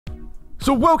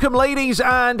So welcome ladies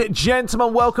and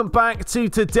gentlemen, welcome back to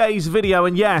today's video.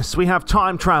 And yes, we have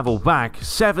time travel back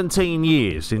 17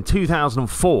 years in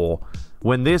 2004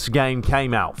 when this game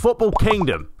came out. Football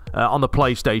Kingdom on the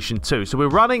PlayStation 2. So we're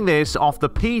running this off the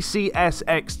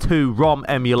PCSX2 ROM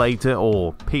emulator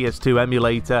or PS2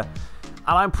 emulator. And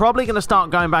I'm probably going to start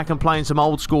going back and playing some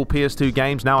old school PS2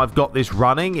 games now I've got this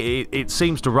running. It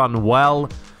seems to run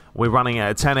well. We're running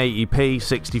at 1080p,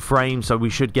 60 frames, so we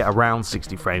should get around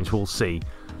 60 frames. We'll see.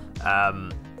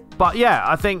 But yeah,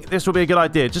 I think this will be a good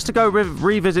idea. Just to go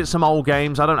revisit some old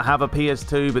games. I don't have a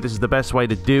PS2, but this is the best way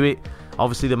to do it.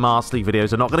 Obviously, the Master League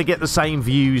videos are not going to get the same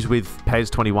views with PES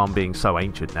 21 being so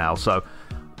ancient now. So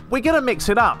we're going to mix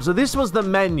it up. So this was the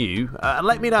menu.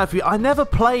 Let me know if you... I never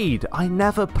played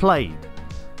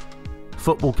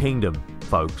Football Kingdom,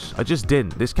 folks. I just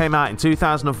didn't. This came out in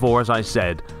 2004, as I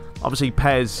said. Obviously,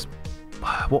 PES...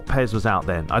 What PES was out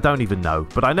then? I don't even know.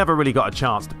 But I never really got a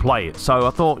chance to play it. So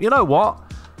I thought, you know what?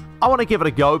 I want to give it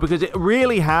a go because it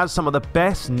really has some of the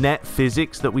best net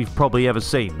physics that we've probably ever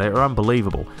seen. They're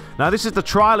unbelievable. Now, this is the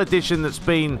trial edition that's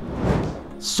been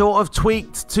sort of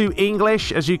tweaked to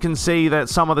English. As you can see, that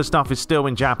some of the stuff is still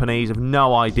in Japanese. I have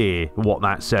no idea what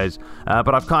that says.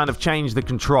 But I've kind of changed the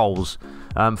controls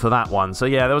for that one. So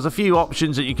yeah, there was a few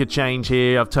options that you could change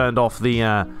here. I've turned off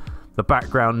the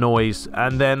background noise,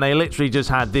 and then they literally just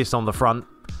had this on the front.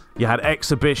 You had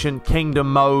Exhibition,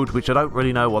 Kingdom Mode, which I don't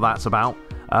really know what that's about,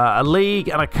 a League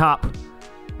and a Cup.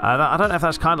 I don't know if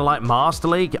that's kind of like Master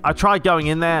League. I tried going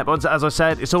in there, but as I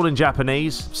said, it's all in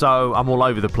Japanese, so I'm all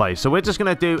over the place. So we're just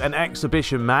going to do an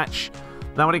Exhibition match.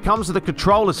 Now, when it comes to the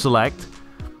controller select,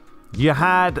 you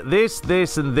had this,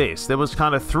 and this. There was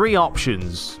kind of three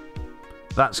options.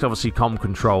 That's obviously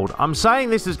controlled. I'm saying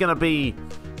this is going to be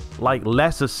like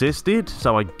less assisted,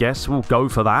 so I guess we'll go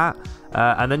for that.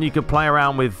 And then you can play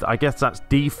around with, I guess that's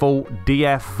default,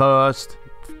 DF first,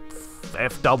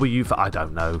 FW for, I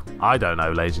don't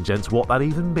know, ladies and gents, what that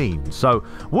even means. So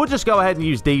we'll just go ahead and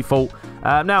use default.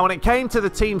 Now, when it came to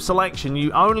the team selection,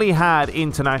 you only had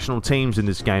international teams in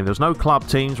this game. There was no club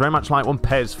teams, very much like when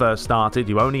PES first started.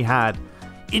 You only had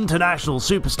international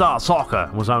superstar soccer,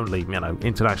 was only, you know,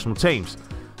 international teams.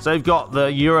 So you've got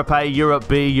the Europe A, Europe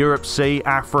B, Europe C,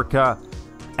 Africa,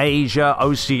 Asia,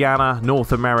 Oceania,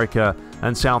 North America,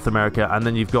 and South America. And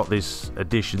then you've got this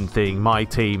addition thing, My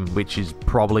Team, which is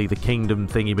probably the Kingdom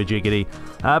thingy-majiggity.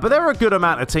 But there are a good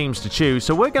amount of teams to choose.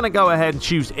 So we're going to go ahead and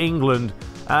choose England.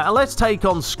 And let's take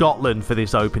on Scotland for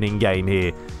this opening game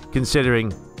here,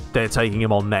 considering they're taking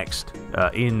him on next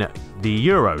in the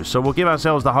Euros. So we'll give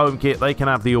ourselves the home kit. They can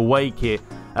have the away kit.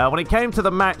 When it came to the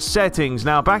match settings,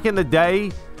 now back in the day,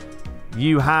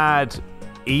 you had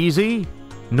easy,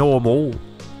 normal,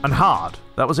 and hard.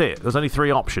 That was it. There's only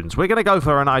three options. We're going to go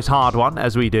for a nice hard one,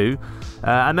 as we do.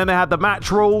 And then they had the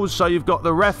match rules. So you've got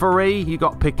the referee, you've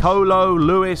got Piccolo,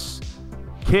 Lewis,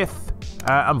 Kith,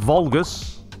 and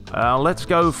Volgus. Let's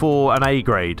go for an A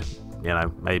grade. You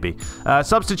know, maybe.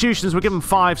 Substitutions, we're given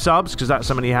 5 subs, because that's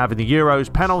something you have in the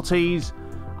Euros. Penalties,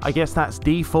 I guess that's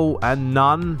default and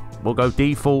none. We'll go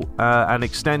default, and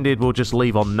extended we'll just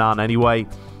leave on none anyway.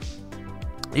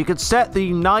 You could set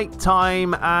the night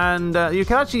time, and you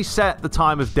can actually set the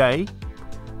time of day.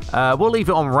 We'll leave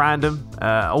it on random,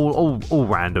 all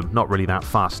random, not really that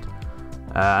fussed.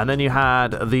 And then you had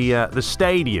the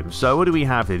stadium. So what do we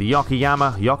have here? The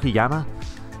Yokoyama.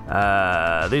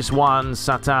 This one,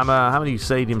 Satama. How many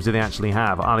stadiums do they actually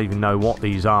have? I don't even know what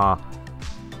these are.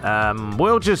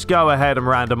 We'll just go ahead and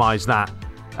randomize that.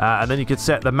 And then you could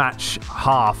set the match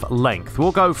half length.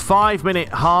 We'll go 5-minute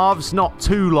halves, not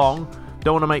too long.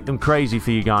 Don't want to make them crazy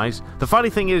for you guys. The funny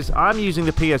thing is, I'm using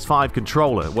the PS5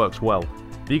 controller. It works well.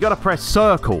 But you got to press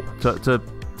circle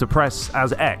to press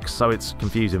as X, so it's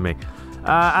confusing me.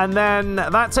 And then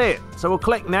that's it. So we'll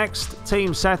click next.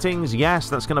 Team settings. Yes,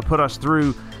 that's going to put us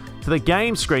through to the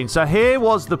game screen. So here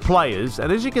was the players.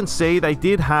 And as you can see, they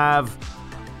did have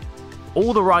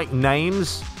all the right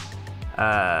names.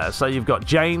 So you've got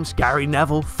James, Gary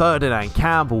Neville, Ferdinand,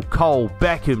 Campbell, Cole,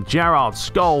 Beckham, Gerrard,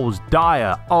 Scholes,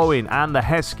 Dyer, Owen, and the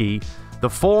Heskey. The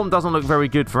form doesn't look very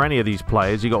good for any of these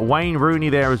players. You've got Wayne Rooney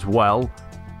there as well.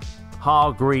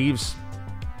 Hargreaves.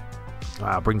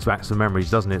 Brings back some memories,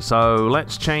 doesn't it? So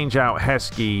let's change out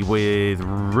Heskey with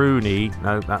Rooney.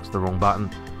 No, that's the wrong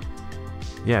button.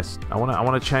 Yes, I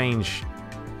want to change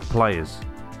players.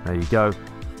 There you go.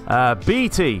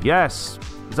 Beattie, yes.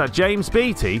 Is that James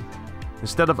Beattie?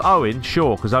 Instead of Owen,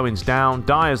 sure, because Owen's down.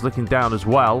 Dyer's looking down as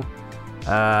well.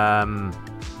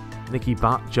 Nicky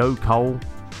Butt, Joe Cole.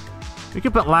 We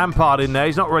could put Lampard in there.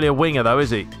 He's not really a winger, though, is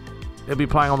he? He'll be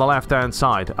playing on the left-hand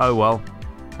side. Oh, well.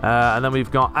 And then we've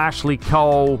got Ashley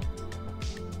Cole,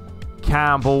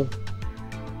 Campbell.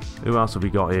 Who else have we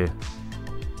got here?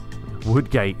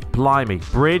 Woodgate. Blimey.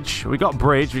 Bridge. We got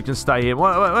Bridge. We can stay here.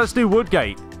 Well, let's do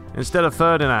Woodgate instead of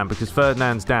Ferdinand because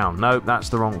Ferdinand's down. Nope, that's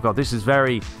the wrong... God, this is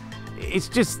very... It's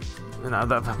just...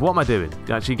 what am I doing?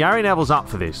 Actually, Gary Neville's up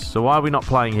for this, so why are we not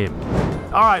playing him?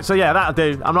 Alright, so yeah, that'll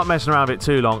do. I'm not messing around with it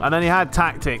too long. And then he had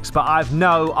tactics, but I've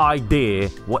no idea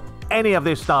what any of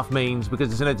this stuff means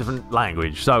because it's in a different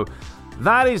language. So,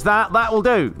 that is that. That will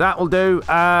do. That will do.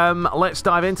 Let's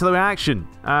dive into the reaction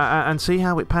and see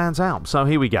how it pans out. So,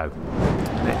 here we go.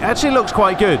 It actually looks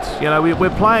quite good. You know,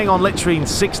 we're playing on literally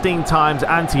 16 times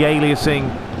anti-aliasing,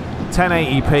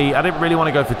 1080p. I didn't really want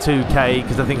to go for 2K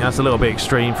because I think that's a little bit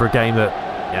extreme for a game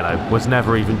that, you know, was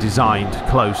never even designed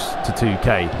close to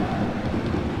 2K.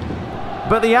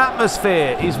 But the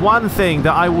atmosphere is one thing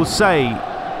that I will say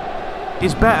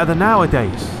is better than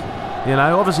nowadays. You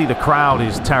know, obviously the crowd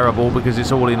is terrible because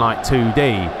it's all in like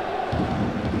 2D.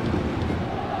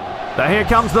 But here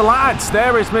comes the lads.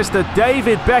 There is Mr.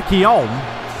 David Becchion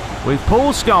with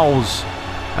Paul Scholes.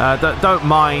 Don't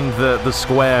mind the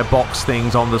square box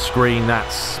things on the screen.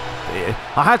 That's...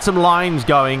 I had some lines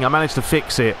going. I managed to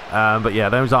fix it. But yeah,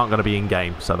 those aren't going to be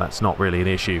in-game, so that's not really an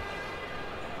issue.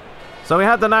 So we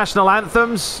had the national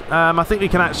anthems. I think we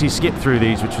can actually skip through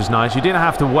these, which was nice. You didn't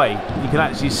have to wait. You can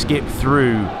actually skip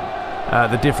through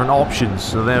the different options.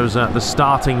 So there was the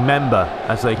starting member,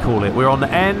 as they call it. We're on the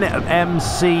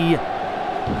NMC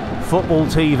Football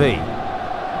TV.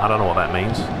 I don't know what that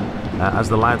means. As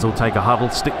the lads will take a huddle,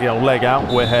 stick the old leg out.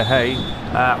 Hey.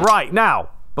 Right, now,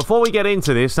 before we get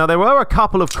into this, now there were a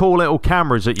couple of cool little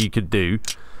cameras that you could do.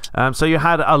 So you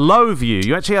had a low view.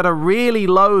 You actually had a really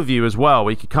low view as well.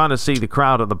 We could kind of see the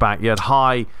crowd at the back. You had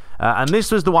high, and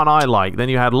this was the one I liked. Then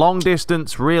you had long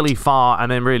distance, really far,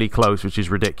 and then really close, which is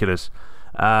ridiculous.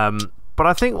 But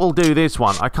I think we'll do this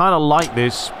one. I kind of like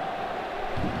this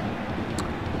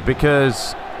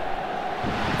because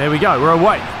there we go. We're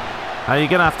away. You're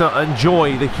going to have to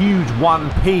enjoy the huge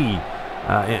 1p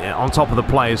on top of the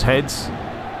players' heads.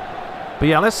 But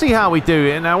yeah, let's see how we do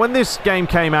it. Now, when this game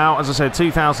came out, as I said,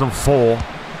 2004,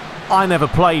 I never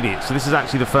played it. So this is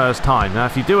actually the first time. Now,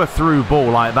 if you do a through ball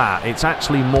like that, it's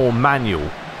actually more manual.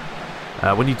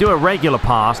 When you do a regular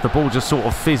pass, the ball just sort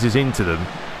of fizzes into them.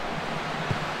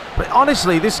 But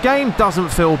honestly, this game doesn't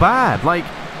feel bad. Like,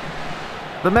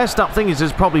 the messed up thing is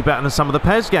it's probably better than some of the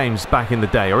PES games back in the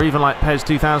day, or even like PES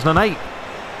 2008.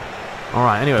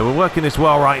 Alright, anyway, we're working this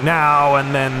well right now,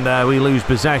 and then we lose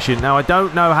possession. Now, I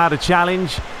don't know how to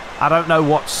challenge. I don't know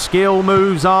what skill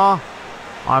moves are.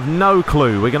 I have no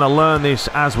clue. We're going to learn this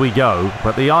as we go.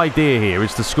 But the idea here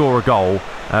is to score a goal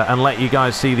and let you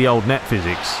guys see the old net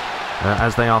physics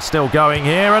as they are still going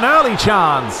here. An early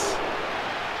chance!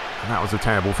 And that was a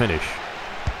terrible finish.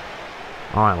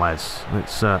 Alright, lads.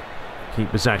 Let's keep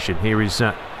possession. Here is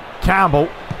Campbell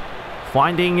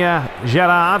finding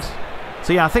Gerrard.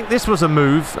 So yeah, I think this was a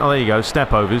move. Oh, there you go,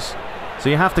 step overs. So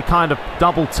you have to kind of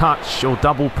double touch or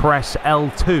double press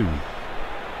L2.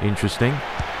 Interesting.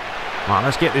 Right,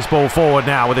 let's get this ball forward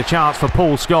now with a chance for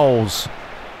Paul Scholes.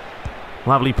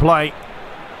 Lovely play.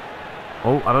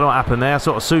 Oh, I don't know what happened there. I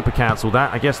sort of super cancelled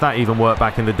that. I guess that even worked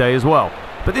back in the day as well.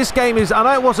 But this game is, I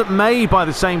know it wasn't made by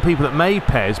the same people that made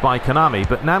PES, by Konami,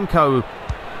 but Namco,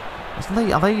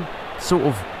 are they sort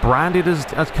of branded as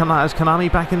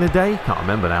Konami back in the day? Can't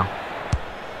remember now.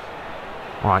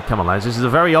 Alright, come on, lads. This is a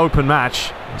very open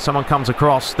match. Someone comes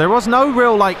across. There was no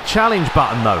real, like, challenge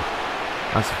button, though.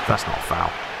 That's not a foul.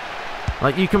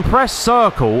 Like, you can press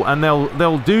circle, and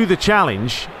they'll do the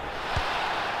challenge.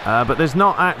 But there's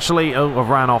not actually... Oh, I've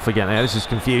ran off again. Yeah, this is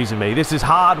confusing me. This is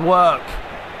hard work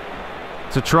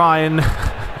to try and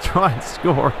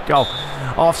score a goal.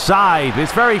 Offside.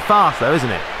 It's very fast, though, isn't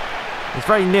it? It's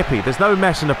very nippy. There's no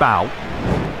messing about.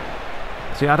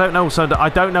 See, I don't know, so I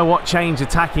don't know what change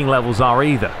attacking levels are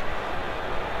either.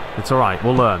 It's alright,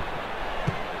 we'll learn.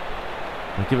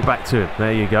 I'll give it back to him.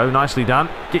 There you go, nicely done.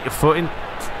 Get your foot in.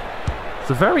 It's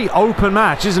a very open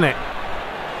match, isn't it?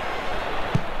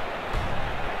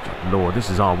 Lord,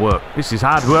 this is hard work. This is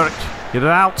hard work. Get it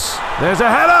out. There's a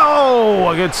header. Oh,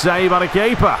 a good save by the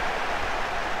keeper.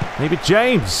 Maybe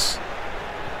James.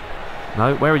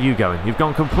 No, where are you going? You've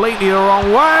gone completely the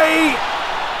wrong way.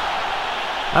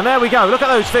 And there we go. Look at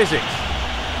those physics.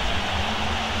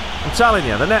 I'm telling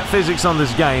you, the net physics on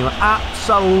this game are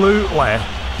absolutely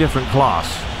different class.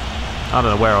 I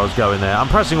don't know where I was going there. I'm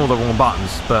pressing all the wrong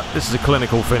buttons, but this is a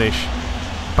clinical finish.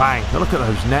 Bang. Now look at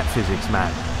those net physics,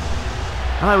 man.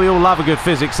 I know we all love a good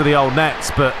physics of the old nets,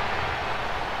 but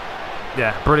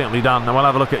yeah, brilliantly done. And we'll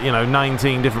have a look at,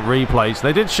 19 different replays.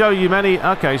 They did show you many.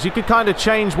 Okay, so you could kind of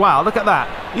change. Wow, look at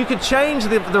that. You could change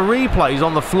the replays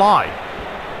on the fly.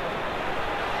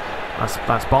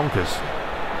 That's bonkers.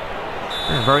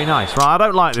 Yeah, very nice. Right, I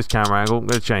don't like this camera angle. I'm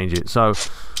going to change it. So,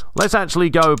 let's actually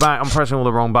go back. I'm pressing all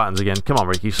the wrong buttons again. Come on,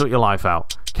 Ricky. Sort your life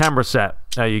out. Camera set.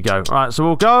 There you go. Right, so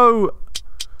we'll go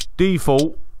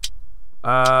default.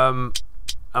 And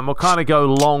we'll kind of go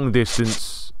long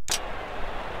distance.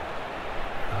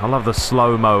 I love the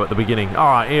slow-mo at the beginning.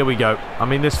 Alright, here we go. I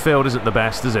mean, this field isn't the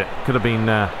best, is it? Could have been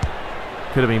better.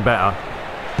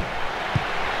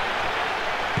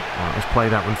 Alright, let's play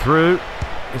that one through.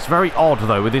 It's very odd,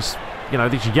 though, with this, you know,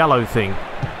 this yellow thing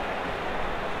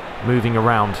moving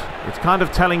around. It's kind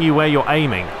of telling you where you're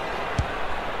aiming.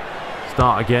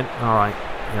 Start again. Alright.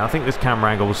 Yeah, I think this camera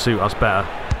angle will suit us better.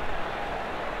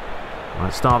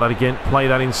 Alright, start that again. Play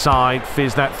that inside.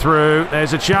 Fizz that through.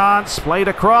 There's a chance. Played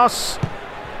across.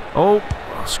 Oh,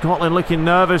 Scotland looking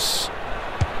nervous.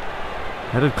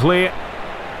 Headed clear.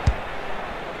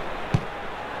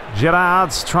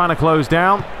 Gerrard's trying to close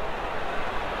down.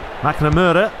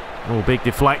 McNamara. Oh, big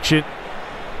deflection.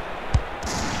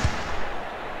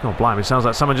 God blimey, sounds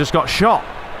like someone just got shot.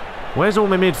 Where's all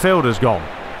my midfielders gone?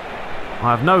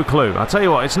 I have no clue. I'll tell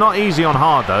you what, it's not easy on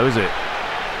hard though, is it?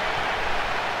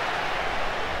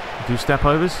 Do step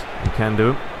overs? You can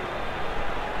do them.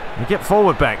 You get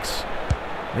forward backs.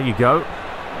 There you go.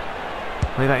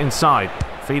 Play that inside.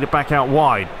 Feed it back out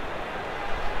wide.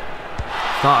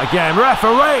 Start again.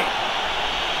 Referee!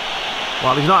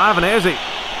 Well, he's not having it, is he?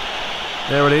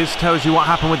 There it is. Tells you what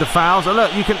happened with the fouls. And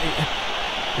look, you can...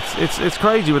 It's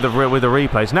crazy with the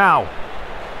replays. Now,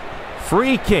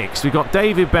 free kicks. We've got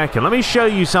David Beckham. Let me show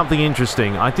you something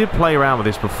interesting. I did play around with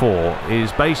this before.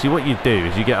 Is basically what you do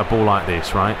is you get a ball like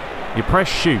this, right? You press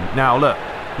shoot. Now, look.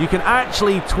 You can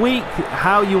actually tweak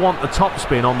how you want the top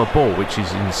spin on the ball, which is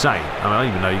insane. I mean, I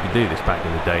didn't even know you could do this back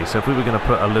in the day. So if we were going to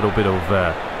put a little bit of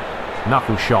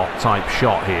knuckle shot type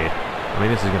shot here, I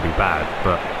mean, this is going to be bad,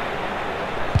 but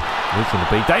it's going to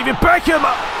be David Beckham.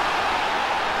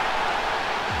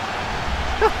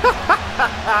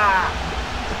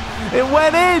 It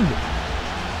went in.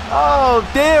 Oh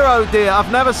dear,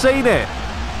 I've never seen it.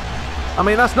 I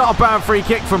mean, that's not a bad free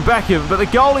kick from Beckham, but the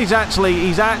goalie's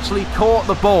he's actually caught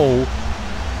the ball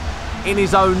in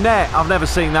his own net. I've never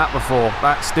seen that before.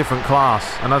 That's different class.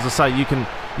 And as I say, you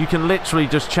can literally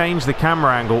just change the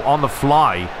camera angle on the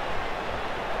fly.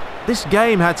 This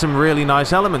game had some really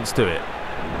nice elements to it.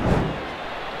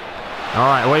 All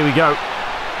right, away we go.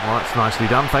 Well, that's nicely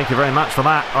done. Thank you very much for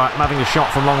that. All right, I'm having a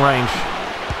shot from long range.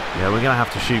 Yeah, we're going to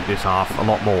have to shoot this half a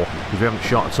lot more because we haven't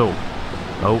shot at all.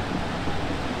 Oh.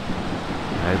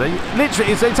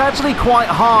 Literally, it's actually quite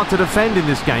hard to defend in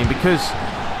this game because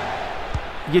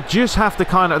you just have to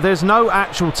kind of... There's no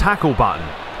actual tackle button.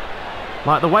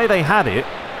 Like, the way they had it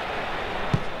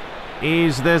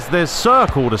is there's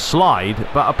circle to slide,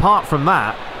 but apart from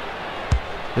that,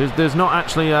 there's not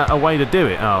actually a way to do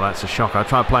it. Oh, that's a shock. I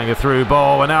tried playing a through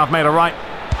ball, and now I've made a right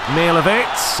meal of it,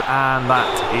 and that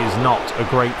is not a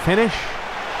great finish.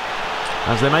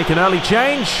 As they make an early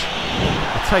change,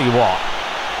 I'll tell you what.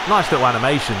 Nice little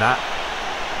animation, that.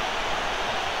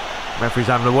 Referee's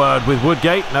having a word with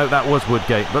Woodgate. No, that was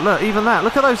Woodgate. But look, even that.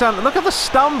 Look at those. Look at the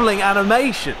stumbling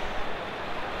animation.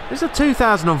 This is a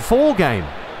 2004 game.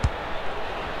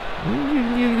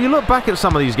 You look back at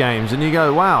some of these games and you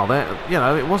go, wow, you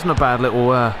know, it wasn't a bad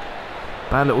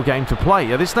little game to play.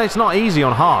 Yeah, it's not easy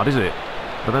on hard, is it?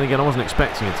 But then again, I wasn't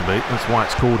expecting it to be. That's why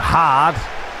it's called hard.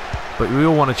 But we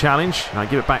all want a challenge. I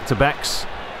give it back to Bex.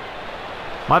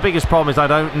 My biggest problem is I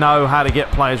don't know how to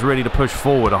get players really to push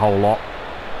forward a whole lot.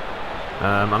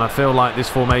 And I feel like this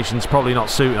formation's probably not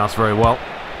suiting us very well.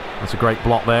 That's a great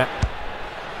block there.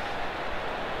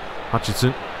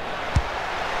 Hutchinson.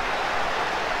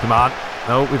 Come on.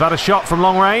 Oh, we've had a shot from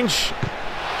long range.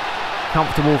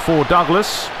 Comfortable for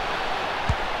Douglas.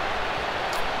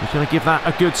 He's going to give that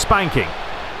a good spanking.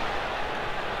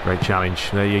 Great challenge.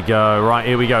 There you go. Right,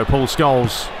 here we go. Paul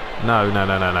Scholes. No.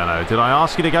 Did I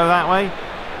ask you to go that way?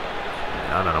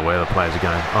 I don't know where the players are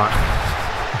going. All right.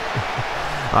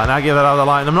 All right, now give that other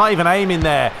line. I'm not even aiming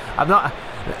there. I'm not...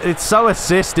 It's so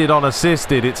assisted on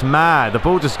assisted. It's mad. The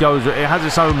ball just goes... It has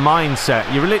its own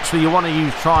mindset. You want to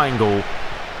use triangle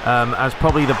as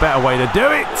probably the better way to do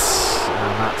it.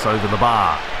 And that's over the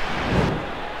bar.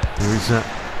 There is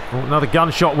another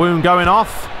gunshot wound going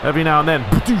off every now and then.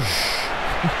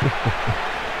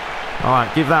 All right,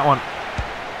 give that one.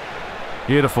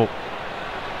 Beautiful.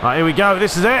 Right, here we go.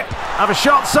 This is it. Have a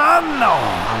shot, son.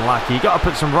 Oh, unlucky. You've got to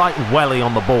put some right welly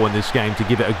on the ball in this game to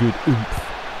give it a good oomph.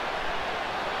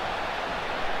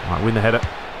 Right, win the header.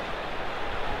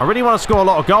 I really want to score a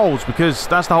lot of goals because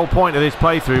that's the whole point of this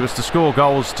playthrough, was to score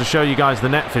goals to show you guys the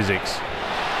net physics.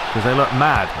 Because they look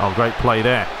mad. Oh, great play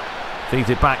there. Feeds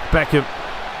it back. Beckham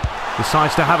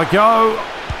decides to have a go.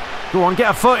 Go on, get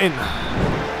a foot in.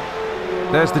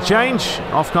 There's the change.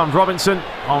 Off comes Robinson.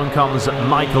 On comes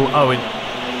Michael Owen.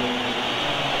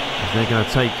 They're going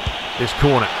to take this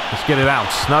corner. Let's get it out.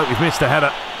 No, we've missed a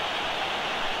header.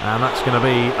 And that's going to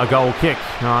be a goal kick.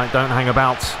 All right, don't hang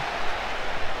about.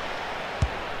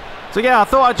 So yeah, I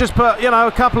thought I'd just put,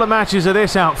 a couple of matches of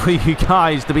this out for you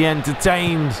guys to be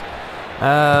entertained.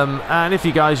 And if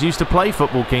you guys used to play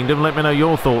Football Kingdom, let me know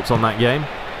your thoughts on that game.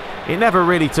 It never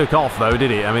really took off though,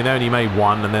 did it? I mean, they only made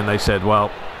one, and then they said,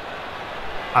 well,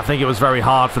 I think it was very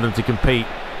hard for them to compete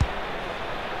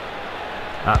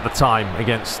at the time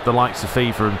against the likes of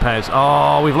FIFA and PES.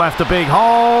 Oh, we've left a big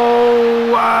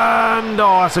hole, and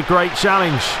that's a great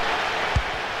challenge.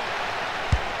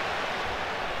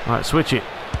 All right, switch it.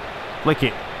 Flick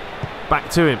it. Back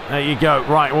to him. There you go.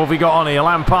 Right, what have we got on here?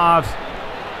 Lampard.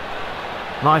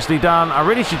 Nicely done. I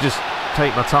really should just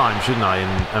take my time, shouldn't I?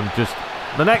 And just...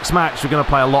 The next match, we're going to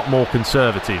play a lot more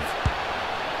conservative.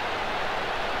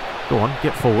 Go on,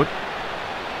 get forward.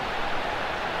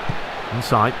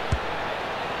 Inside.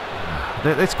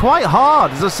 It's quite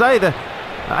hard. As I say, the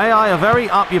AI are very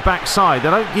up your backside. They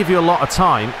don't give you a lot of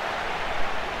time.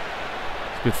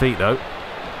 It's good feet, though.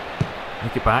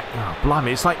 Make it back. Oh,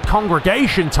 blimey, it's like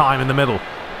congregation time in the middle.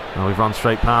 Oh, we've run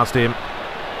straight past him.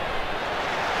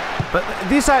 But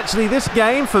this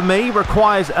game, for me,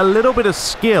 requires a little bit of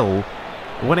skill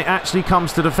when it actually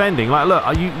comes to defending. Like, look,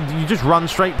 you just run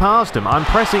straight past him. I'm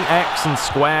pressing X and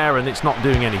square, and it's not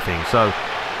doing anything. So,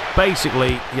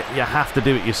 basically, you have to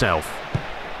do it yourself.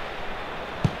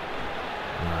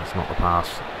 No, that's not the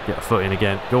pass. Get a foot in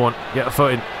again. Go on, get a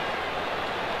foot in.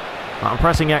 I'm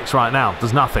pressing X right now.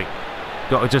 Does nothing.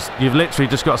 You've literally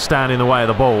just got to stand in the way of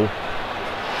the ball.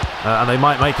 And they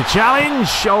might make a challenge.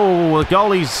 Oh, the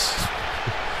goalie's...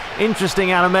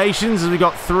 Interesting animations as we've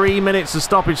got 3 minutes of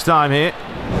stoppage time here.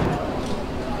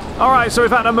 Alright, so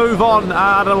we've had to move on.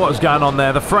 I don't know what was going on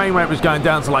there. The frame rate was going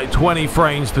down to like 20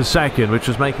 frames per second, which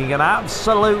was making an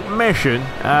absolute mission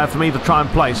for me to try and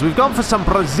play. So we've gone for some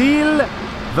Brazil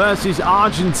versus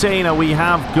Argentina. We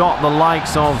have got the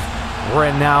likes of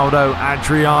Ronaldo,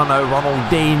 Adriano,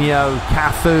 Ronaldinho,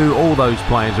 Cafu, all those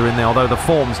players are in there, although the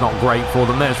form's not great for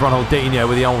them. There's Ronaldinho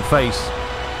with the old face.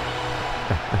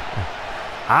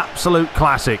 Absolute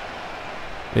classic.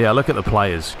 Yeah, look at the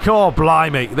players. God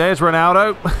blimey. There's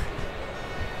Ronaldo.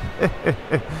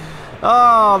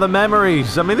 Oh, the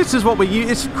memories. I mean, this is what we use.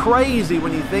 It's crazy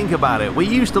when you think about it. We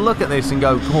used to look at this and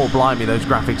go, God blimey, those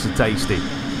graphics are tasty.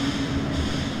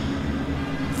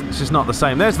 It's just not the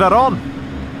same. There's Veron.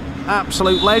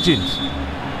 Absolute legend.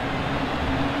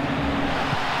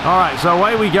 Alright, so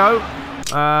away we go.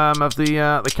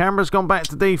 The camera's gone back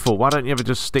to default. Why don't you ever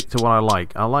just stick to what I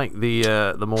like? I like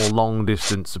the more long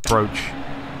distance approach.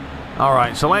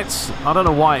 Alright, so let's... I don't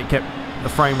know why the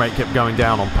frame rate kept going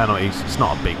down on penalties. It's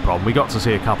not a big problem. We got to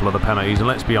see a couple of the penalties, and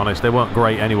let's be honest, they weren't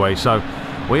great anyway. So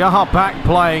we are back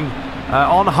playing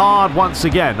on hard once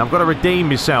again. I've got to redeem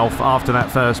myself after that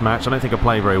first match. I don't think I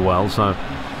played very well, so...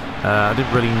 I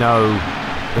didn't really know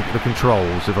the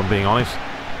controls, if I'm being honest.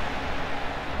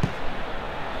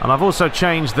 And I've also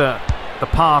changed the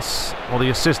pass or the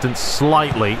assistance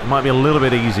slightly. It might be a little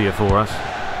bit easier for us.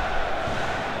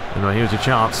 Anyway, here's a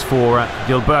chance for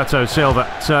Gilberto Silva.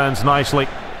 Turns nicely.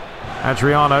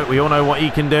 Adriano, we all know what he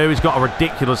can do. He's got a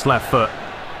ridiculous left foot.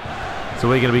 So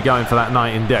we're going to be going for that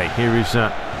night and day. Here is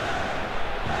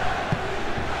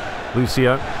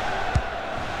Lucio.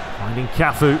 Finding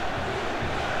Cafu.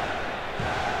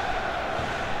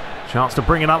 Chance to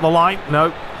bring it up the line.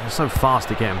 No, they're so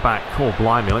fast at getting back. Oh,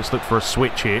 blimey. Let's look for a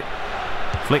switch here.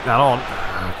 Flick that on.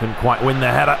 Couldn't quite win the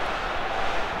header.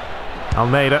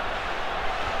 Almeida.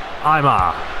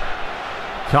 Aymar.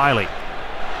 Kylie.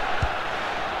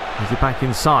 Is it back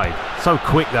inside? So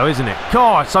quick, though, isn't it?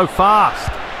 God, so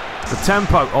fast. The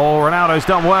tempo. Oh, Ronaldo's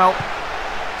done well.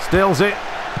 Steals it.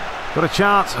 Got a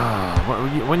chance.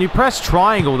 Oh, when you press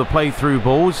triangle to play through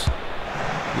balls...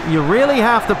 You really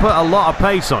have to put a lot of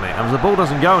pace on it, and the ball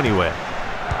doesn't go anywhere.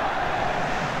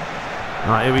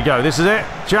 Right, here we go. This is it.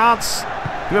 Chance.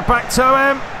 Give it back to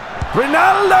him.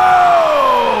 Ronaldo!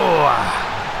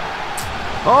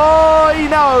 Oh, he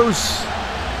knows.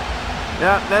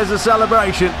 Yeah, there's a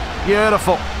celebration.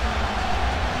 Beautiful.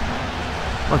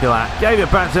 Look at that. Gave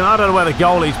it back to him. I don't know where the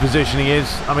goalie's positioning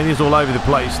is. I mean, he's all over the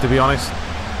place, to be honest.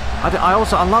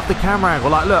 I love the camera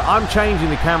angle. Like, look, I'm changing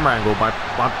the camera angle by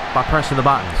pressing the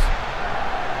buttons.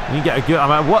 And you get a good... I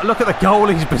mean, look at the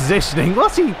goalie's positioning.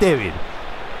 What's he doing?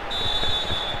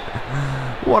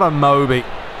 What a Moby.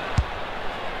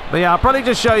 But yeah, I'll probably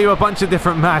just show you a bunch of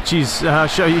different matches.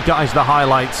 Show you guys the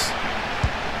highlights.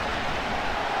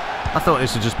 I thought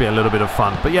this would just be a little bit of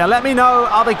fun. But yeah, let me know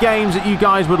other games that you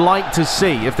guys would like to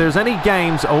see. If there's any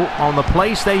games on the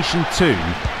PlayStation 2,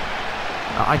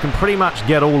 I can pretty much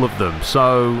get all of them.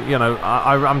 So, you know,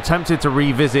 I'm tempted to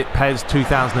revisit PES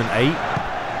 2008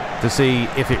 to see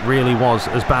if it really was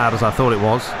as bad as I thought it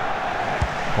was.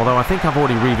 Although I think I've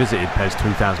already revisited PES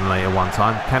 2008 at one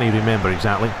time. Can't even remember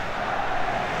exactly.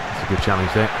 That's a good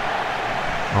challenge there.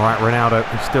 Alright, Ronaldo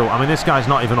is still... I mean, this guy's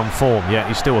not even on form yet.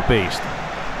 He's still a beast.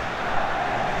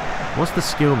 What's the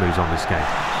skill moves on this game?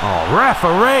 Oh,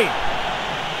 referee!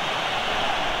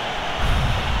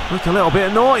 Looked a little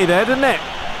bit naughty there, didn't it?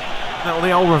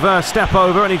 The old reverse step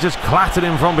over, and he just clattered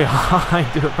him from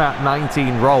behind to about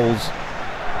 19 rolls.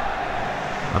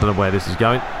 I don't know where this is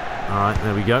going. Alright,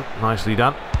 there we go. Nicely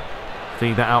done.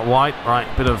 Feed that out wide. Right,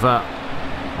 bit of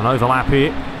an overlap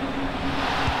here.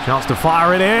 Chance to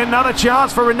fire it in. Another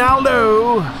chance for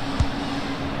Ronaldo.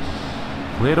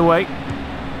 Cleared away.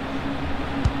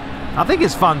 I think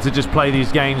it's fun to just play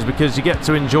these games because you get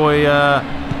to enjoy,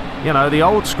 you know, the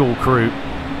old school crew.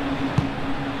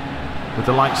 With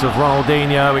the likes of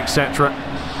Ronaldinho, etc.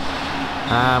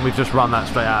 And we've just run that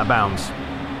straight out of bounds.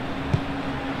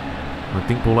 I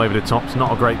think ball over the top. It's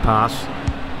not a great pass.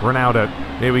 Ronaldo.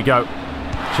 Here we go.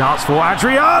 Chance for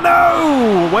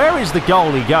Adriano! Where is the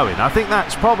goalie going? I think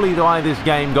that's probably why this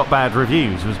game got bad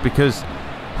reviews, was because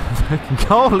the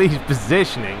goalie's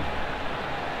positioning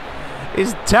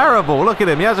is terrible. Look at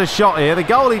him. He has a shot here. The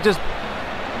goalie just...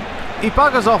 he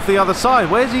buggers off the other side.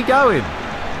 Where's he going?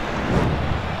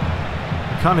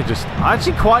 Kind of just... I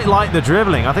actually quite like the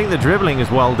dribbling. I think the dribbling is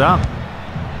well done.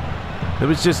 It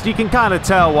was just... you can kind of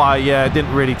tell why it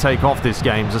didn't really take off this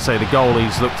game. As I say, the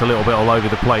goalies looked a little bit all over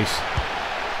the place.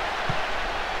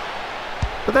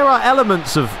 But there are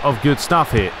elements of good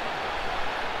stuff here.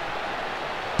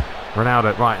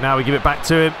 Ronaldo. Right, now we give it back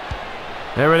to him.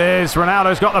 There it is.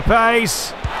 Ronaldo's got the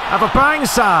pace. Have a bang,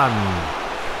 son.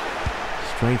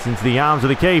 Straight into the arms of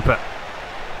the keeper.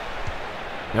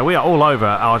 Yeah, we are all over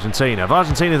Argentina. If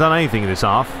Argentina done anything in this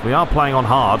half, we are playing on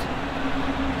hard.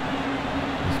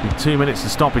 It's been 2 minutes to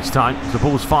stoppage time. The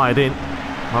ball's fired in.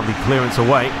 Lovely clearance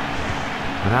away.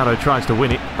 Ronaldo tries to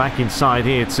win it. Back inside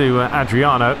here to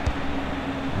Adriano.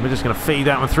 We're just going to feed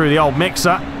that one through the old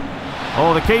mixer.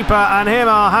 Oh, the keeper and him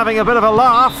are having a bit of a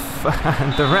laugh.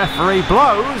 And the referee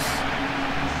blows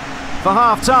for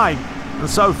half-time. And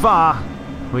so far,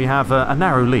 we have a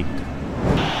narrow lead.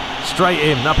 Straight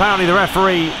in. Apparently the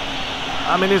referee...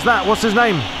 I mean, is that... what's his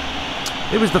name?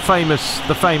 It was the famous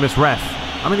ref.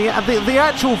 I mean, the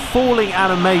actual falling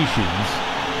animations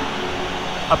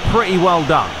are pretty well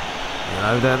done. You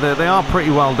know, they are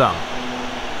pretty well done.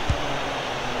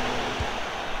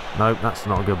 No, that's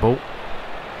not a good ball.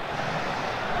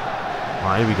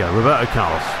 Right, here we go. Roberto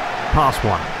Carlos. Pass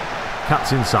one.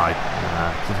 Cuts inside.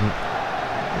 Doesn't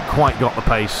quite got the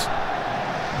pace.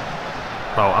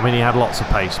 Well, I mean, he had lots of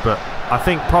pace, but I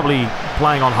think probably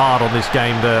playing on hard on this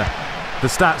game, the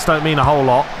stats don't mean a whole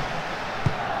lot.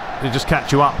 They just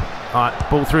catch you up. All right,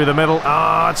 ball through the middle.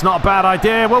 Ah, it's not a bad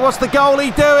idea. Well, what's the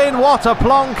goalie doing? What a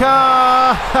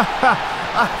plonker!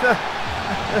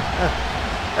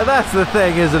 That's the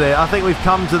thing, isn't it? I think we've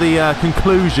come to the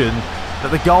conclusion that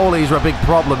the goalies are a big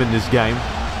problem in this game.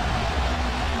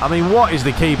 I mean, what is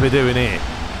the keeper doing here?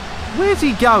 Where's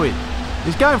he going?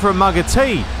 He's going for a mug of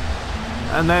tea.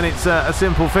 And then it's a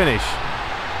simple finish.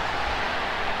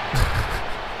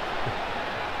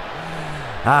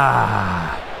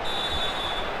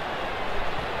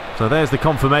 So there's the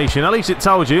confirmation. At least it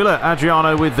told you. Look,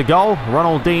 Adriano with the goal.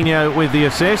 Ronaldinho with the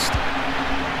assist.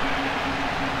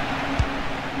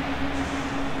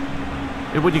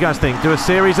 What do you guys think? Do a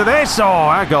series of this? Oh,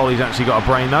 our goalie's actually got a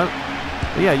brain though.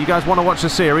 But yeah, you guys want to watch a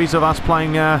series of us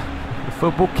playing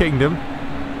Football Kingdom?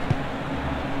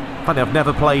 Funny, I've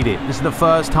never played it. This is the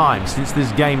first time since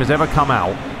this game has ever come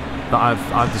out that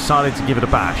I've decided to give it a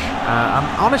bash.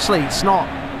 Honestly, it's not...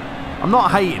 I'm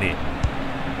not hating it.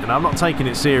 You know, I'm not taking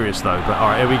it serious though. But all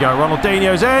right, here we go.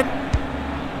 Ronaldinho's in.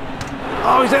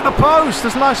 Oh, he's hit the post.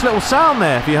 There's a nice little sound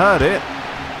there if you heard it.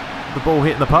 The ball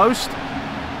hitting the post.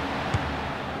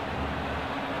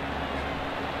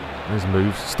 There's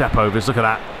moves, step overs, look at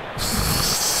that.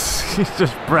 He's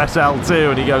just press L2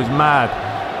 and he goes mad.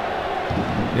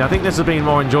 Yeah, I think this has been a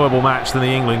more enjoyable match than the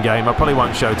England game. I probably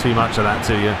won't show too much of that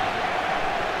to you.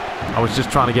 I was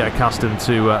just trying to get accustomed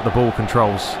to the ball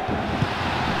controls.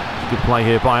 Good play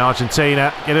here by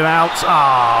Argentina. Get it out.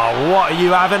 Oh, what are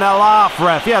you having a laugh,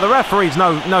 ref? Yeah, the referee's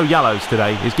no yellows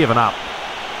today. He's given up.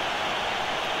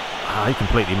 He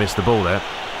completely missed the ball there.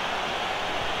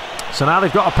 So now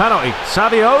they've got a penalty.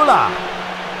 Saviola.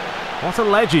 What a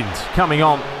legend coming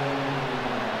on.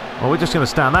 Well, we're just going to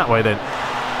stand that way then.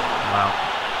 Wow.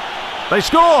 They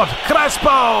scored!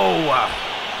 Crespo!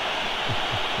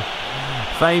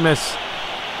 Famous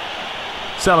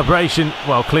celebration.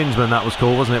 Well, Klinsmann, that was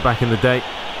cool, wasn't it, back in the day?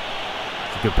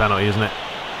 It's a good penalty, isn't it?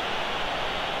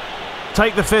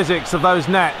 Take the physics of those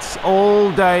nets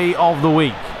all day of the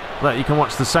week. Look, you can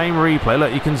watch the same replay.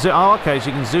 Look, you can zoom. Oh, okay, so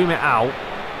you can zoom it out,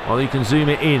 or you can zoom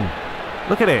it in.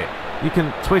 Look at it. You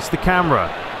can twist the camera.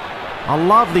 I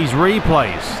love these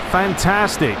replays.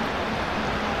 Fantastic.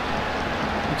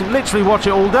 You can literally watch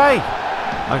it all day.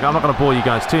 Okay, I'm not going to bore you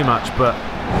guys too much, but...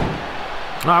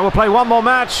 Alright, we'll play one more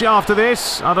match after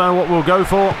this. I don't know what we'll go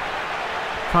for.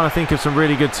 Trying to think of some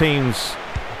really good teams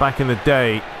back in the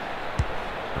day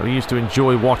that we used to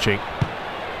enjoy watching.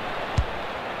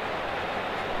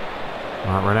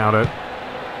 Alright, Ronaldo.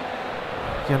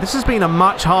 Yeah, this has been a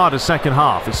much harder second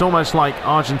half. It's almost like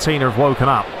Argentina have woken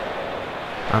up.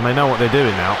 And they know what they're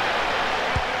doing now.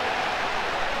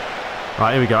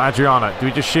 Right, here we go. Adriano. Do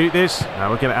we just shoot this? No,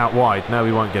 we'll get it out wide. No,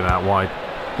 we won't get it out wide.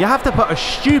 You have to put a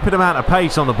stupid amount of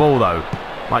pace on the ball, though.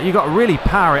 Like, you've got to really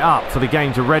power it up for the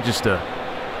game to register.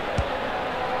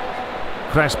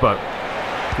 Crespo.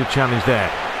 Good challenge there.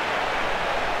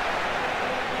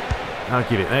 I'll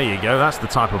give it. There you go. That's the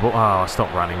type of ball. Oh, I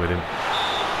stopped running with him.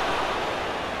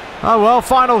 Oh, well,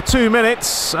 final 2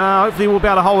 minutes. Hopefully we'll be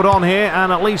able to hold on here,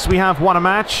 and at least we have won a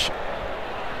match.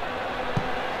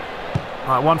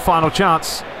 All right, one final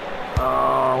chance.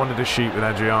 Oh, I wanted to shoot with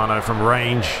Adriano from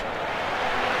range.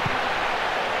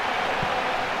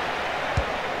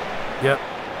 Yep.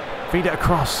 Feed it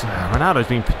across. Ronaldo's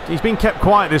been kept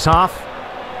quiet this half.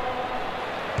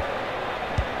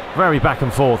 Very back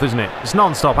and forth, isn't it? It's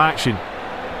non-stop action.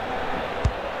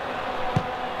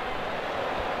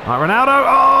 Right, Ronaldo.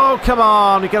 Oh, come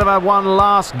on. We're going to have one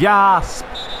last gasp.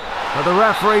 But the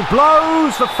referee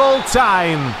blows for full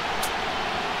time.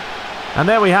 And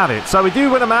there we have it. So we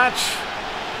do win a match.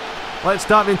 Let's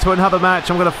dive into another match.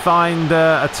 I'm going to find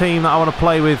a team that I want to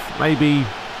play with. Maybe...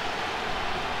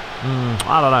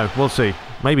 I don't know. We'll see.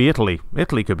 Maybe Italy.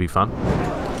 Italy could be fun.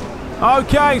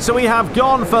 Okay, so we have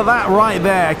gone for that right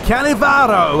there.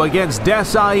 Cannavaro against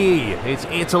Desai. It's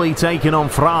Italy taking on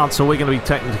France, so we're going to be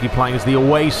technically playing as the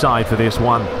away side for this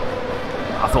one.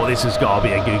 I thought this has got to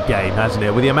be a good game, hasn't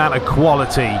it? With the amount of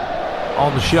quality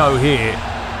on the show here.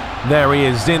 There he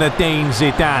is, Zinedine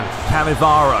Zidane,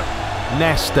 Cannavaro,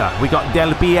 Nesta. We got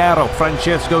Del Piero,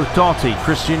 Francesco Totti,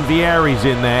 Christian Vieri's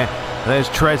in there. There's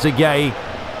Trezeguet.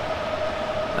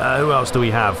 Who else do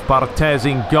we have? Barthez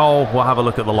in goal. We'll have a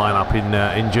look at the lineup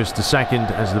in just a second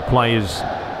as the players.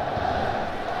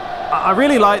 I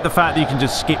really like the fact that you can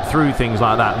just skip through things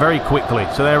like that very quickly.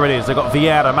 So there it is. They've got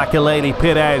Vieira, Makelele,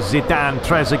 Pires, Zidane,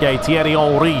 Trezeguet, Thierry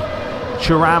Henry,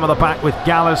 Thuram at the back with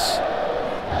Gallus.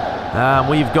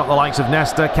 We've got the likes of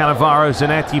Nesta, Cannavaro,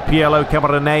 Zanetti, Piello,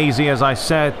 Camoranesi, as I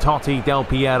said, Totti, Del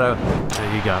Piero.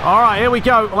 There you go. All right, here we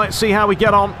go. Let's see how we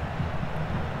get on.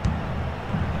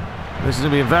 This is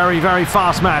going to be a very, very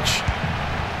fast match.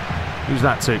 Who's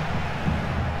that to?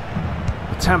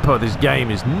 The tempo of this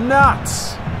game is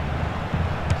nuts.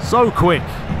 So quick.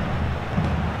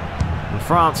 And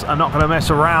France are not going to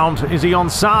mess around. Is he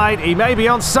onside? He may be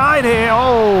onside here.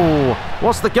 Oh,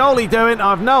 what's the goalie doing?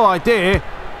 I've no idea.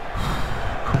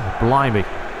 Blimey.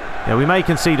 Yeah, we may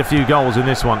concede a few goals in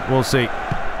this one. We'll see.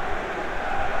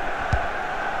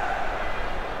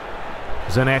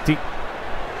 Zanetti.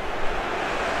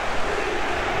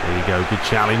 There you go, good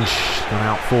challenge. Gone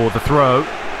out for the throw.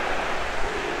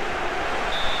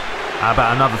 How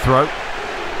about another throw?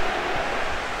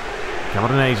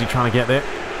 Camoranesi trying to get there.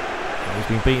 He's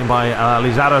been beaten by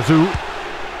Lizarazu.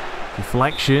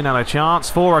 Deflection and a chance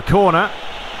for a corner.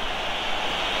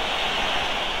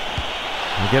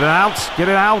 Get it out, get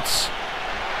it out.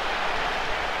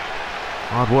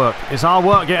 Hard work. It's hard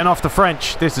work getting off the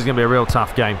French. This is going to be a real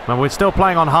tough game. And we're still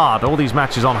playing on hard. All these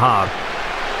matches on hard.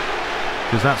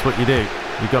 Because that's what you do.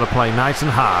 You've got to play nice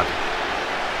and hard.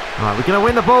 Right, we're going to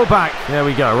win the ball back. There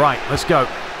we go. Right, let's go.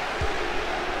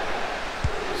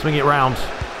 Swing it round.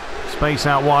 Space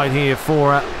out wide here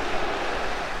for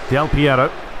Del Piero.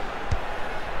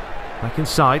 Back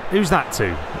inside. Who's that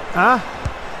to? Huh?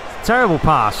 Terrible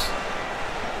pass.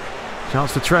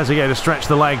 Chance for Trezeguet to stretch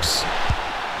the legs.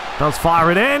 Does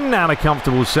fire it in. And a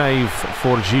comfortable save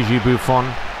for Gigi Buffon.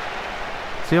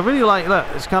 See, I really like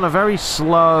that. It's kind of very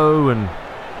slow and...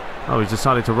 Oh, he's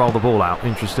decided to roll the ball out.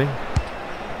 Interesting.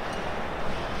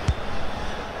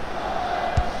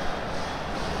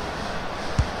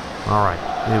 All right,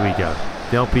 here we go.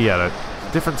 Del Piero.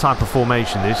 Different type of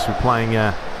formation this. We're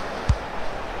playing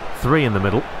 3 in the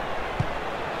middle.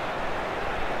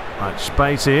 Right,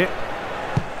 space here.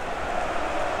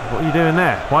 What are you doing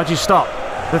there? Why'd you stop?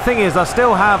 The thing is, I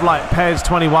still have like PES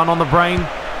 21 on the brain,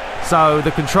 so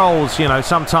the controls, you know,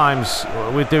 sometimes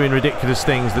we're doing ridiculous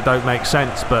things that don't make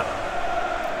sense, but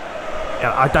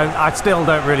yeah, I still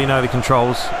don't really know the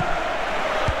controls.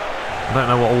 I don't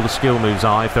know what all the skill moves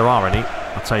are, if there are any.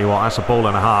 I'll tell you what, that's a ball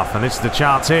and a half, and this is the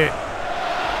chance here.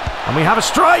 And we have a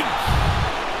strike!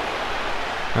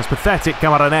 That's pathetic,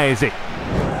 Camoranesi.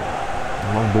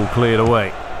 Long ball cleared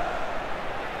away.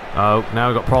 Oh, now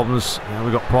we've got problems. Now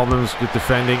we've got problems. Good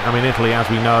defending. I mean, Italy, as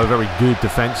we know, very good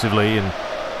defensively, and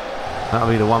that'll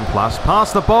be the 1+.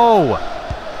 Pass the ball!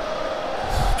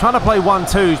 Trying to play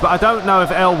 1-2s, but I don't know if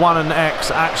L1 and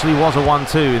X actually was a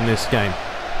 1-2 in this game.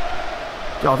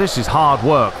 Oh, this is hard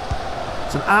work.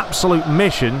 It's an absolute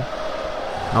mission.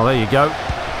 Oh, there you go.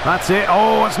 That's it.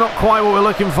 Oh, it's not quite what we're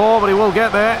looking for, but he will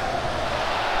get there.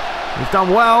 He's done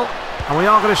well, and we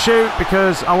are going to shoot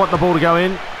because I want the ball to go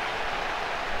in.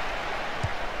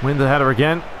 Win the header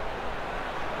again.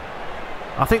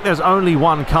 I think there's only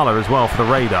one colour as well for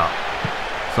the radar,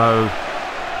 so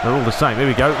they're all the same. Here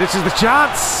we go. This is the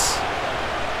chance.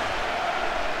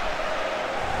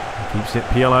 Keeps it.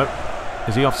 Pielo.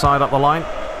 Is he offside up the line?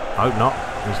 Hope not.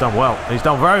 He's done well. He's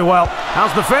done very well.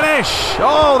 How's the finish?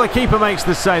 Oh, the keeper makes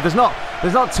the save. There's not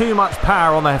too much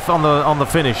power on the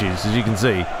finishes, as you can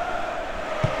see.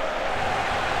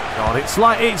 God, it's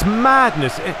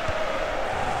madness.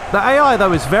 The AI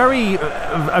though is very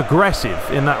aggressive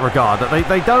in that regard. That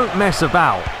they don't mess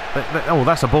about. Oh,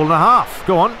 that's a ball and a half.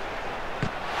 Go on.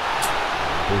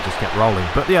 Ball just kept rolling.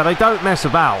 But yeah, they don't mess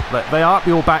about. They are up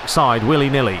your backside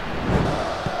willy-nilly.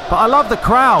 But I love the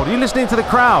crowd. You're listening to the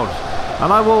crowd,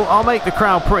 and I'll make the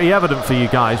crowd pretty evident for you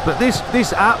guys. But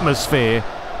this atmosphere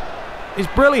is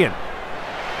brilliant.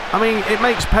 I mean, it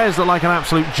makes PES look like an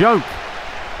absolute joke.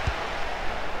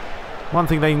 One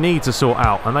thing they need to sort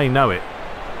out, and they know it,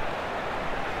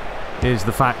 is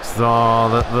the fact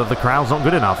that the crowd's not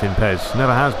good enough in PES.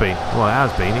 Never has been. Well, it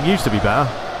has been. It used to be better.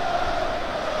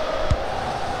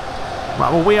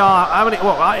 Right, well,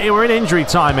 we're in injury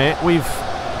time here. We've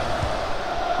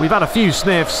had a few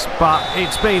sniffs, but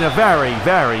it's been a very,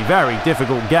 very, very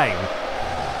difficult game.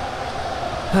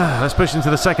 Let's push into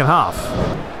the second half.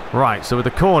 Right, so with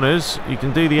the corners, you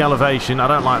can do the elevation. I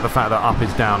don't like the fact that up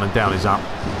is down and down is up.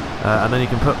 And then you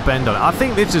can put bend on it. I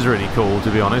think this is really cool,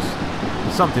 to be honest.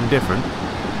 It's something different.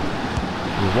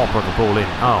 The whopper of the ball in.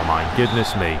 Oh my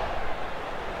goodness me.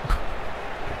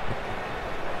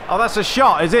 Oh, that's a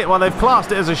shot, is it? Well, they've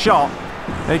classed it as a shot.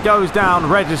 It goes down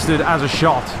registered as a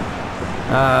shot.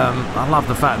 I love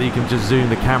the fact that you can just zoom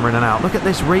the camera in and out. Look at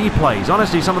this replays.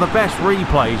 Honestly, some of the best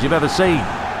replays you've ever seen.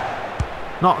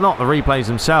 Not the replays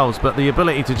themselves, but the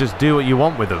ability to just do what you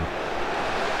want with them.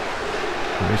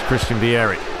 There's Christian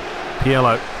Vieri.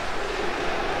 Pielo.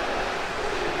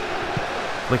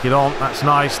 Flick it on. That's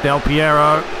nice. Del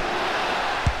Piero.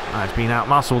 It's been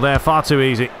out-muscled there. Far too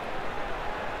easy.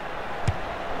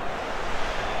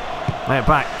 Lay it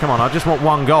back. Come on, I just want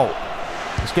one goal.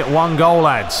 Let's get one goal,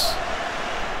 lads.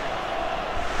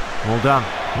 Well done.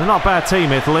 They're not a bad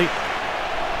team, Italy.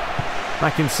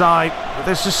 Back inside.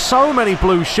 There's just so many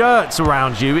blue shirts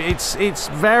around you. It's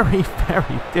very,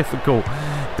 very difficult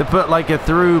to put like a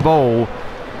through ball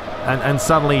and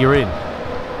suddenly you're in.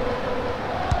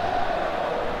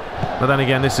 But then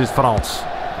again, this is France,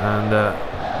 and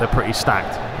they're pretty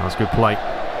stacked. That's good play.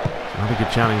 Another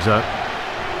good challenge though.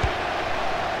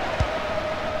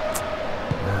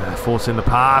 Forcing the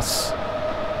pass.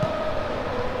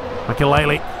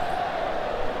 Makelele.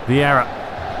 Vieira.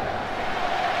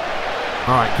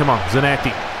 Alright, come on,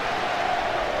 Zanetti.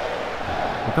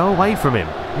 Go away from him.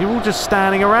 You're all just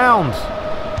standing around.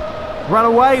 Run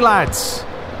away, lads.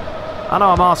 I know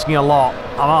I'm asking a lot.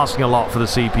 I'm asking a lot for the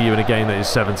CPU in a game that is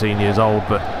 17 years old,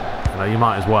 but you know, you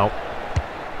might as well.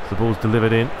 The ball's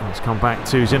delivered in. Let's come back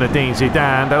to Zinedine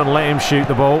Zidane. Don't let him shoot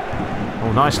the ball.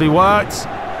 Oh, nicely worked.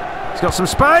 He's got some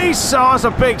space. Oh, that's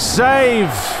a big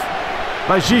save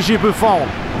by Gigi Buffon.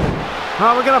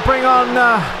 Now we're going to bring on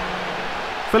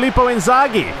Filippo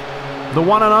Inzaghi, the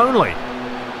one and only.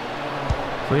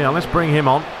 So yeah, let's bring him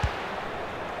on.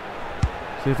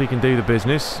 See if he can do the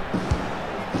business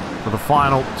for the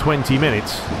final 20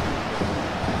 minutes.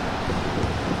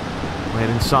 Right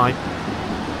inside.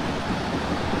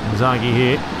 Inzaghi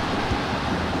here.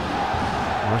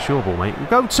 Oh, that's your ball, mate.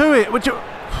 Go to it.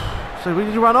 So what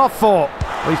did you run off for?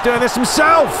 Well, he's doing this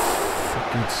himself.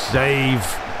 Good save.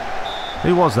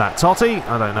 Who was that? Totti?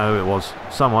 I don't know who it was.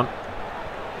 Someone.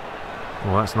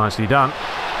 Well, that's nicely done.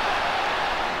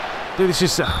 Dude, it's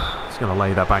just... It's going to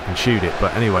lay that back and shoot it,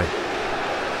 but anyway.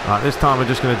 Right, this time we're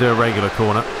just going to do a regular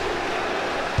corner.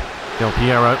 Del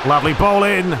Piero. Lovely ball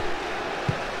in.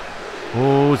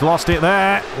 Oh, he's lost it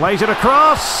there. Lays it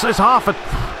across. It's half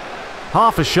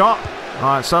a shot. All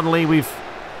right, suddenly we've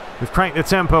cranked the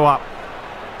tempo up.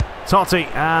 Totti,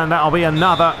 and that'll be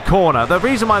another corner. The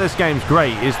reason why this game's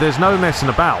great is there's no messing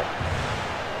about.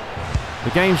 The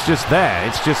game's just there.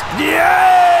 It's just... Yay!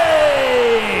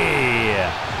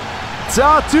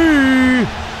 Totti!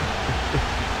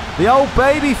 The old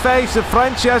baby face of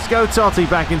Francesco Totti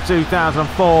back in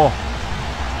 2004.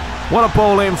 What a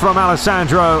ball in from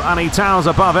Alessandro, and he towers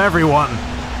above everyone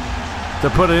to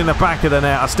put it in the back of the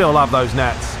net. I still love those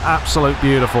nets. Absolute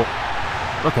beautiful.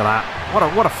 Look at that.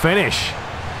 What a finish.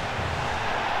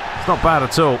 It's not bad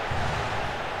at all.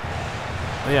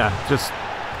 Yeah, just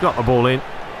got the ball in.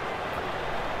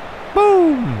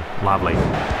 Boom! Lovely.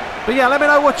 But yeah, let me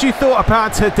know what you thought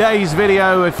about today's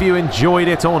video, if you enjoyed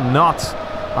it or not.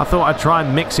 I thought I'd try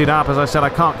and mix it up. As I said, I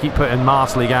can't keep putting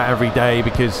Master League out every day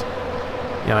because,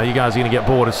 you know, you guys are going to get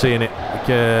bored of seeing it,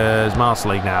 because Master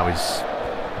League now is...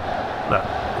 Look,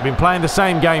 I've been playing the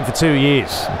same game for 2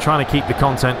 years. I'm trying to keep the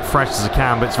content fresh as I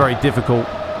can, but it's very difficult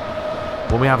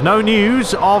when we have no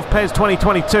news of PES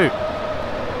 2022.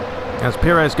 As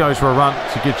Pires goes for a run,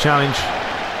 it's a good challenge.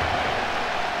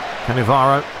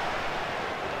 Cannavaro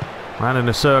ran in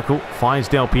a circle, finds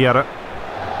Del Piero.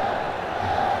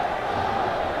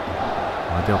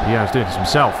 Del Piero's doing this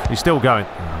himself. He's still going.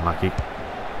 Unlucky.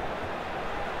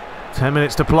 10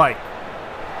 minutes to play.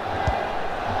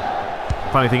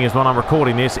 Funny thing is, when I'm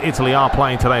recording this, Italy are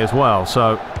playing today as well,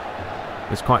 so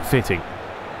it's quite fitting.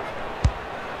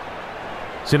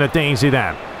 Zinedine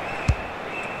Zidane.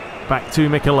 Back to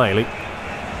Mikelele.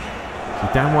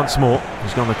 Zidane once more.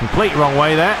 He's gone the complete wrong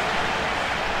way there.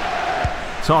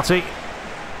 Totti.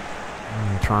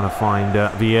 Trying to find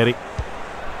Vieri.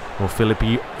 Or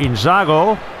Filippi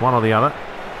Inzaghi. One or the other.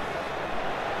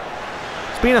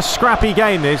 It's been a scrappy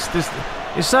game, this.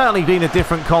 It's certainly been a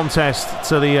different contest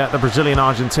to the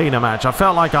Brazilian-Argentina match. I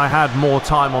felt like I had more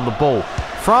time on the ball.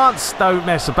 France don't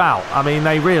mess about. I mean,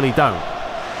 they really don't.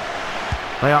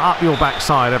 They are up your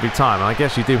backside every time, and I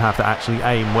guess you do have to actually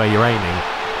aim where you're aiming.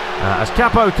 As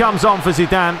Capo comes on for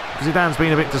Zidane. Zidane's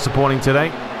been a bit disappointing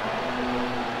today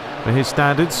for his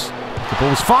standards. The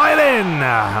ball's fired in,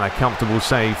 and a comfortable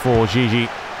save for Gigi.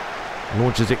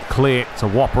 Launches it clear. It's a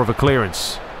whopper of a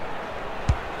clearance.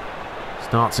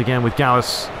 Starts again with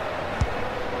Gallus.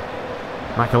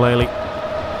 Makelele.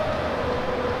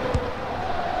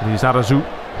 Here's Arazu.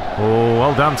 Oh,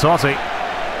 well done, Totti.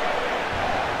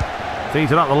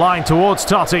 Feeds it up the line towards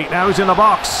Totti. Now who's in the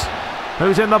box?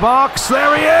 Who's in the box?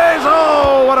 There he is!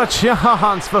 Oh, what a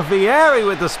chance for Vieri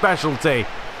with the specialty.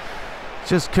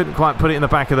 Just couldn't quite put it in the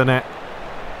back of the net.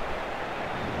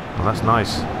 Oh, that's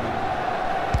nice.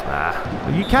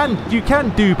 You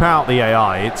can dupe out the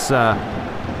AI.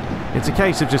 It's a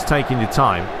case of just taking your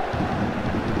time.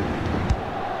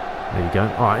 There you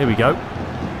go. All right, here we go.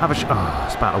 Have a oh,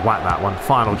 it's about to whack that one.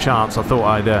 Final chance. I thought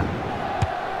I'd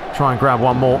try and grab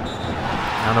one more.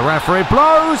 And the referee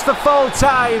blows the full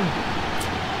time.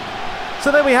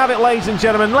 So there we have it, ladies and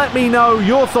gentlemen. Let me know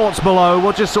your thoughts below.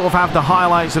 We'll just sort of have the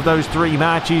highlights of those 3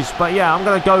 matches. But yeah, I'm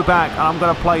going to go back and I'm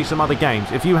going to play some other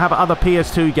games. If you have other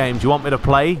PS2 games you want me to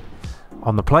play,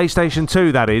 on the PlayStation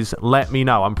 2 that is, let me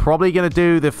know. I'm probably going to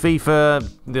do the FIFA,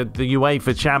 the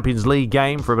UEFA Champions League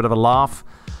game for a bit of a laugh.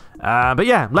 But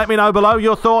yeah, let me know below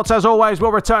your thoughts. As always,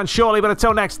 we'll return shortly. But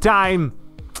until next time,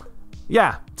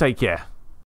 yeah, take care.